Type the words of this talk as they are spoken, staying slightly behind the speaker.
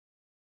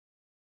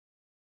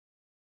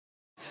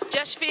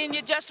Josephine,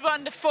 you just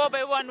won the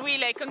 4x1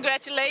 relay.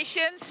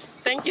 Congratulations.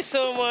 Thank you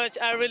so much.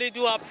 I really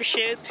do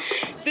appreciate.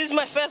 This is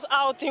my first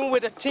outing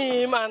with the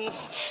team, and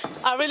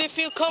I really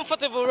feel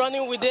comfortable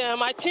running with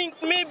them. I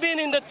think me being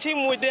in the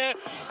team with them,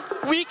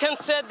 we can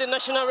set the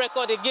national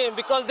record again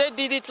because they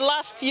did it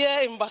last year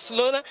in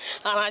Barcelona,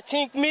 and I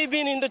think me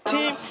being in the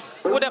team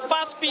with the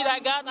fast speed I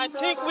got, I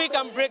think we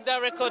can break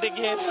that record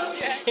again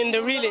in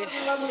the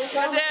relays.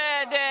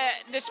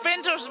 The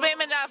sprinters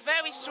women are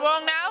very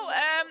strong now,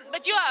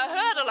 but you are a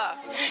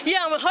hurdler.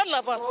 Yeah, I'm a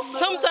hurdler, but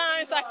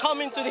sometimes I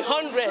come into the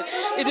 100.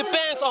 It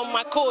depends on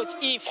my coach.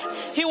 If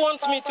he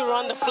wants me to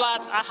run the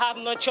flat, I have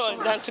no choice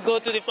than to go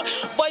to the flat.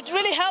 But it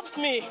really helps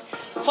me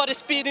for the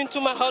speed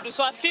into my hurdle,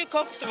 so I feel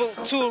comfortable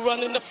to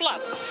run in the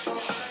flat.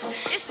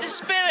 Is the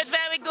spirit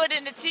very good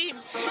in the team?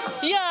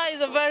 Yeah,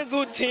 it's a very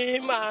good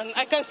team, and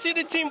I can see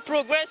the team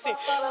progressing.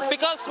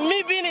 Because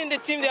me being in the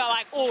team, they are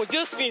like, oh,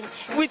 Josephine,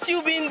 with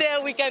you being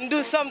there, we can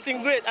do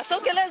something great. I said,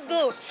 okay, let's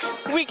go.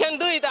 We can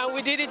do it, and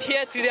we did it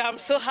here today. I'm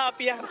so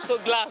happy, I'm so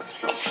glad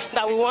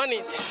that we won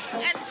it.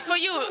 And for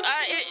you,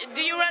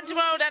 do you run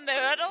tomorrow then the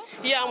hurdle?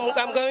 Yeah,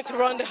 I'm going to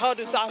run the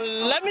hurdles, and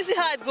let me see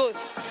how it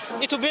goes.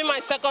 It will be my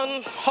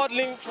second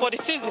hurdling for the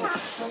season.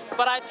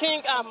 But I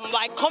think I'm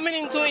like coming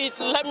into it,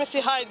 let me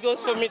see how it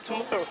goes for me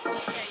tomorrow.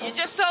 Yeah, you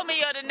just told me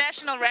you're the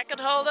national record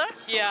holder.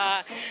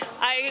 Yeah,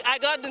 I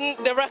got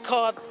the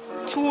record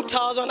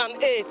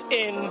 2008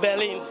 in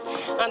Berlin,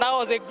 and that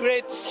was a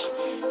great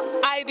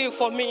idea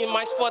for me in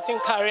my sporting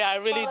career. I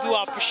really do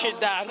appreciate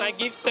that, and I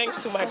give thanks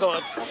to my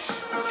God.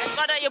 And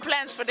what are your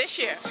plans for this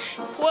year?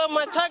 Well,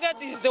 my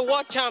target is the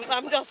world champ.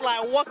 I'm just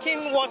like walking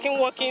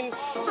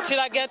till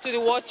I get to the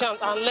world champ,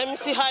 and let me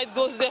see how it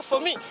goes there for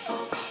me.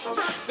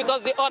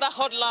 Because the other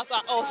hurdlers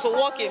are also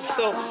walking,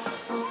 so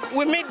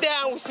we meet there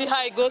and we see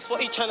how it goes for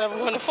each and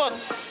every one of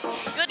us.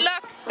 Good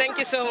luck. Thank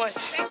you so much.